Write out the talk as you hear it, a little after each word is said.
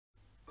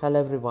Hello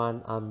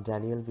everyone, I'm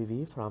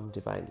Vivi from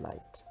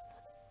Divinelight.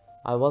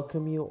 I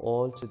welcome you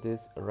all to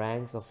this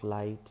Ranks of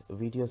Light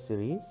video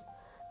series,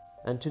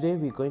 and today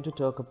we're going to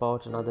talk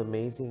about another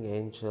amazing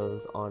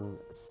angels on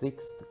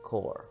 6th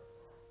core,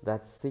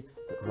 that's 6th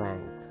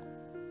rank.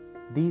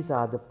 These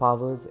are the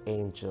powers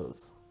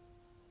angels.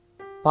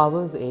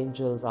 Powers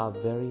angels are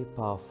very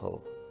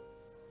powerful.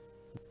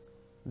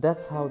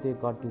 That's how they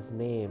got this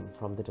name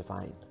from the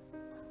divine.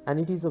 And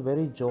it is a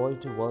very joy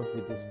to work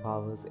with these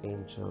powers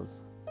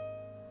angels.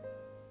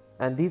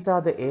 And these are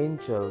the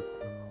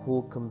angels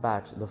who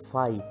combat the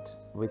fight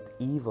with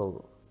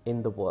evil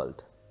in the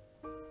world.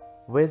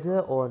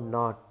 Whether or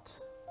not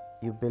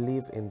you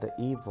believe in the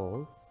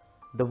evil,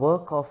 the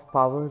work of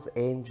powers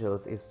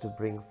angels is to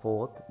bring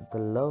forth the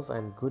love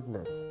and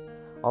goodness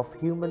of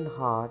human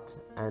heart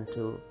and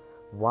to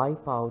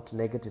wipe out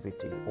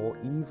negativity or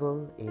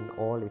evil in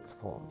all its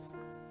forms.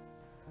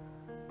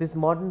 This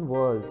modern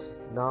world,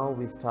 now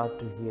we start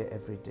to hear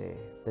every day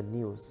the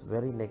news,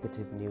 very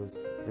negative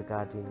news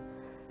regarding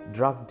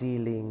drug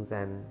dealings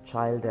and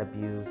child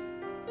abuse,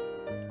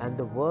 and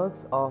the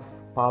works of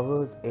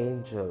powers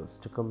angels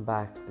to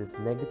combat this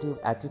negative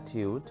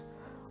attitude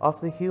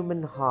of the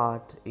human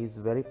heart is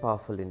very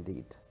powerful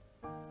indeed.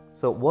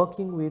 So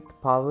working with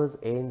powers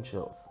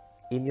angels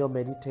in your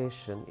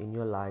meditation, in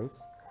your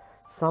lives,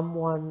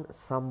 someone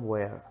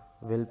somewhere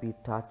will be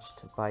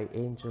touched by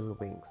angel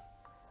wings,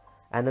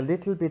 and a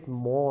little bit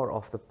more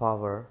of the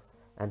power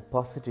and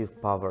positive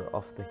power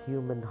of the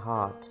human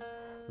heart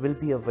will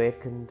be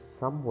awakened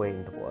somewhere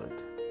in the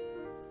world.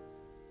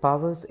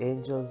 Powers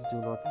angels do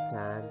not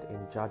stand in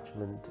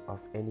judgment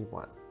of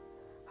anyone,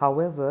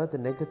 however the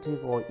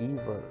negative or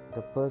evil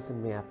the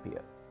person may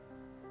appear.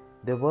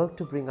 They work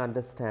to bring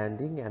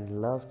understanding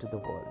and love to the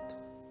world.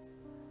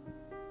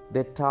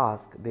 Their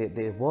task,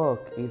 their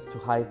work is to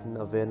heighten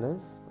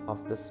awareness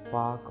of the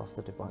spark of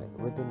the divine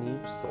within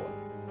each soul,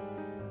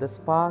 the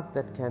spark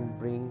that can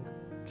bring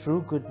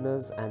true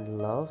goodness and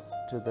love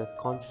to the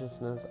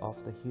consciousness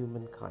of the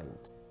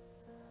humankind.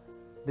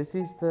 This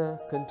is the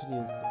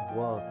continuous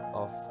work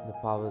of the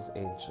powers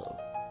angel.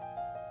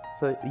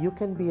 So you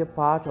can be a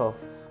part of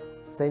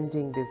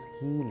sending this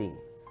healing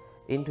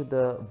into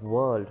the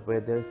world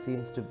where there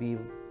seems to be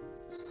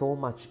so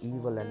much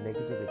evil and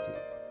negativity.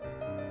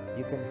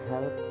 You can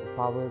help the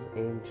powers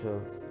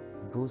angels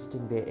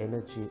boosting their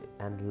energy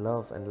and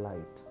love and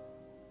light.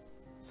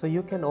 So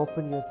you can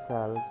open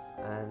yourselves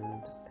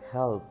and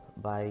help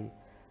by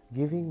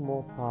giving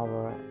more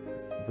power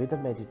with a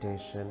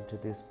meditation to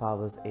these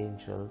powers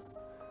angels,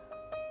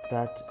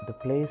 that the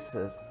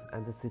places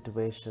and the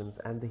situations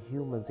and the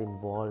humans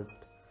involved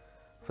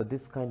for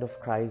this kind of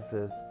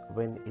crisis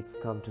when it's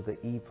come to the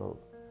evil,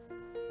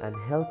 and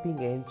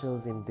helping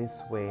angels in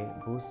this way,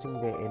 boosting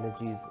their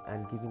energies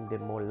and giving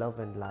them more love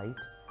and light,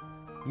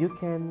 you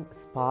can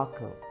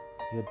sparkle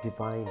your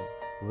divine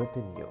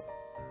within you.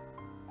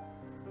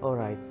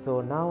 Alright,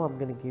 so now I'm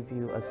going to give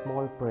you a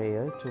small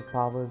prayer to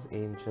powers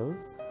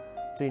angels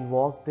to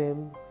invoke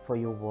them for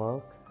your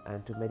work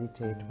and to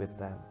meditate with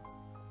them.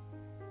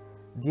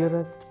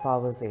 Dearest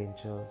powers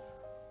angels,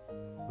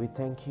 we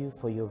thank you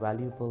for your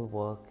valuable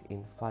work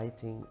in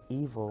fighting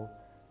evil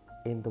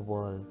in the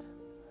world,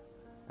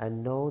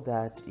 and know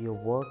that your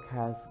work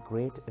has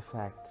great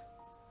effect.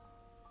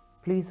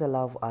 Please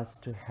allow us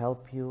to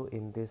help you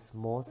in this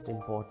most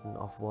important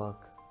of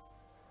work.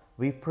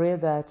 We pray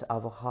that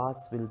our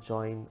hearts will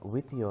join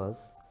with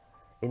yours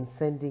in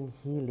sending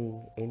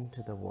healing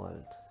into the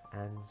world,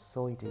 and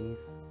so it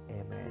is.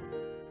 Amen.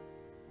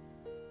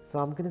 So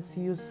I'm going to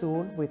see you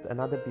soon with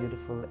another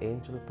beautiful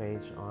angel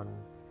page on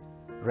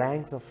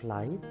Ranks of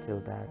Light. Till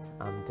that,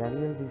 I'm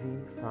Vivi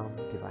from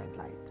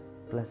Divinelight.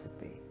 Blessed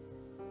be.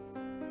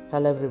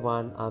 Hello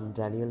everyone, I'm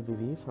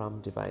Vivi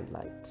from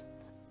Divinelight.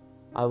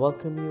 I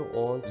welcome you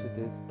all to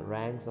this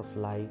Ranks of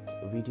Light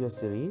video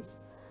series,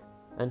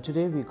 and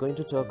today we're going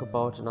to talk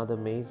about another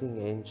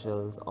amazing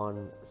angels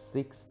on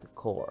 6th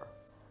core,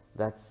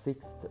 that's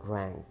 6th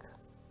rank.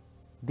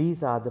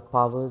 These are the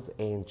powers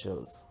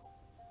angels.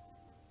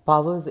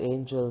 Powers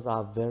angels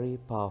are very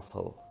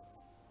powerful.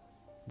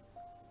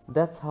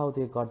 That's how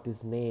they got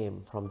this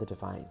name from the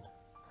divine.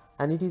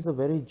 And it is a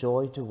very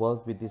joy to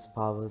work with these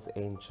powers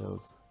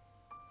angels.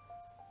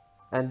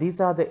 And these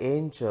are the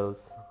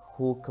angels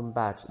who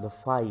combat the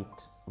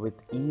fight with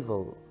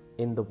evil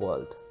in the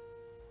world.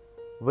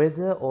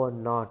 Whether or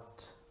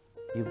not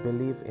you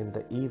believe in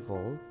the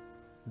evil,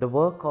 the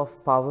work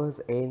of powers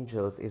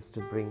angels is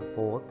to bring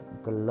forth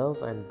the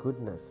love and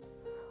goodness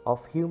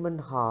of human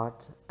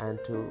heart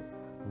and to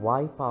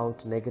wipe out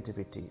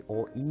negativity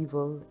or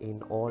evil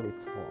in all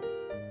its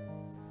forms.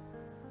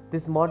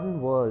 This modern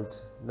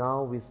world,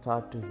 now we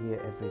start to hear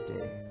every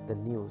day the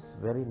news,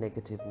 very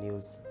negative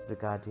news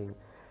regarding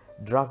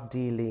drug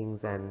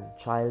dealings and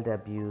child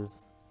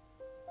abuse,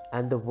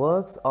 and the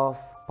works of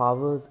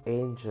powers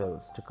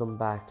angels to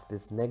combat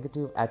this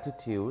negative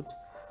attitude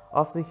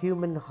of the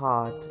human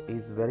heart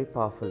is very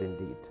powerful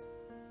indeed.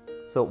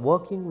 So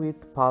working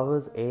with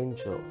powers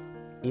angels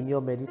in your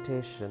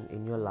meditation,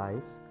 in your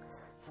lives,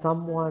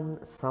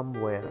 someone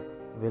somewhere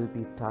will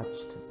be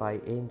touched by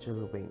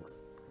angel wings,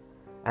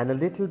 and a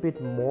little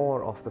bit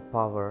more of the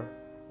power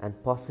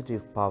and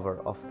positive power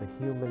of the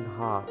human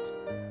heart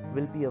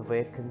will be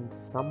awakened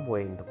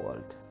somewhere in the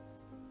world.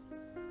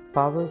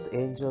 Powerless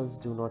angels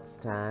do not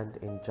stand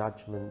in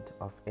judgment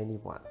of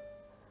anyone,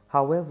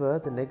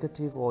 however the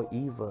negative or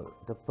evil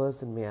the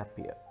person may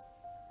appear.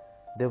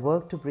 They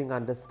work to bring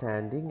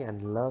understanding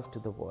and love to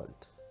the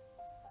world.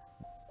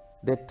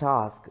 Their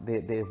task,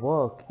 their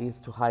work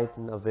is to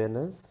heighten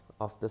awareness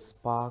of the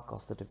spark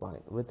of the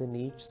divine within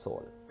each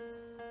soul,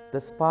 the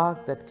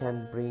spark that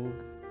can bring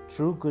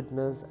true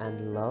goodness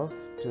and love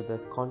to the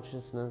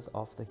consciousness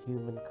of the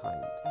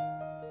humankind.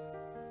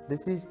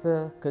 This is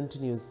the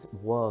continuous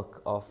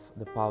work of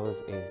the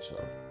powerless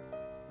angel.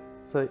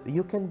 So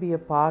you can be a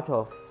part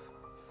of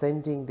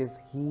sending this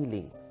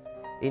healing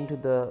into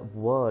the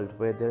world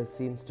where there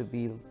seems to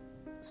be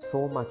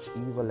so much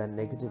evil and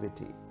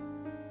negativity.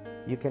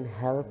 You can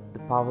help the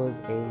powerless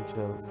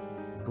angels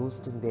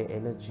boosting their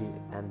energy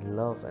and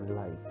love and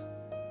light.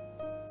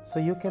 So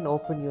you can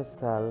open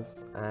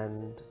yourselves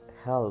and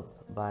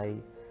help by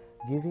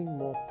giving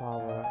more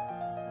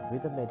power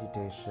with a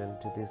meditation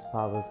to these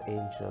powerless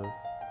angels,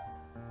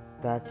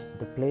 that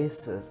the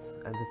places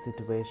and the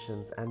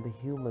situations and the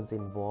humans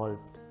involved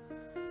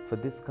for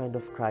this kind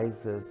of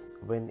crisis,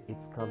 when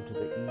it's come to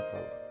the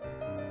evil,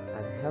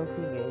 and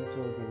helping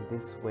angels in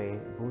this way,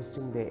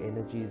 boosting their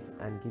energies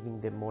and giving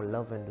them more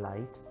love and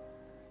light,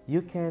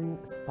 you can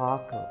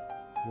sparkle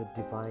your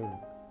divine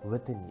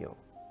within you.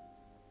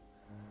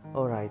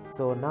 Alright,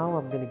 so now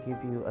I'm going to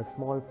give you a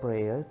small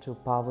prayer to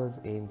powerless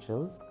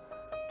angels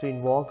to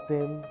invoke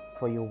them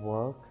for your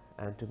work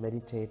and to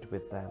meditate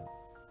with them.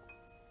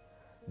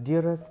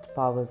 Dearest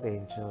powerless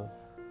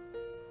angels,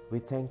 we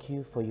thank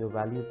you for your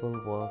valuable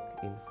work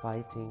in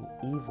fighting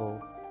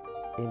evil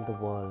in the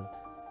world,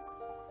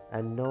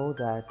 and know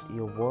that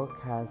your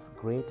work has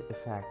great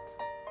effect.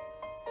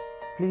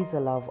 Please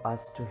allow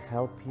us to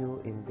help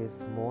you in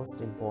this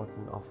most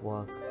important of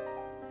work.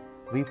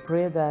 We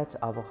pray that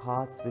our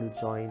hearts will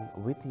join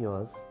with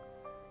yours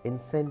in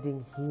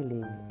sending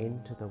healing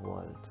into the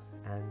world,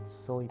 and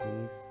so it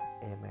is.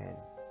 Amen.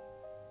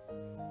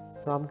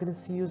 So I'm going to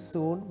see you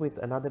soon with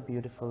another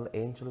beautiful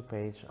angel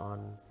page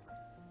on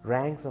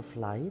Ranks of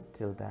Light.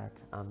 Till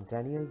that, I'm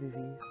Daniel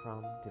Vivi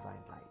from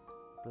Divinelight.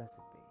 Blessed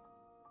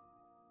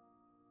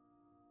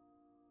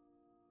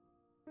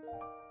be.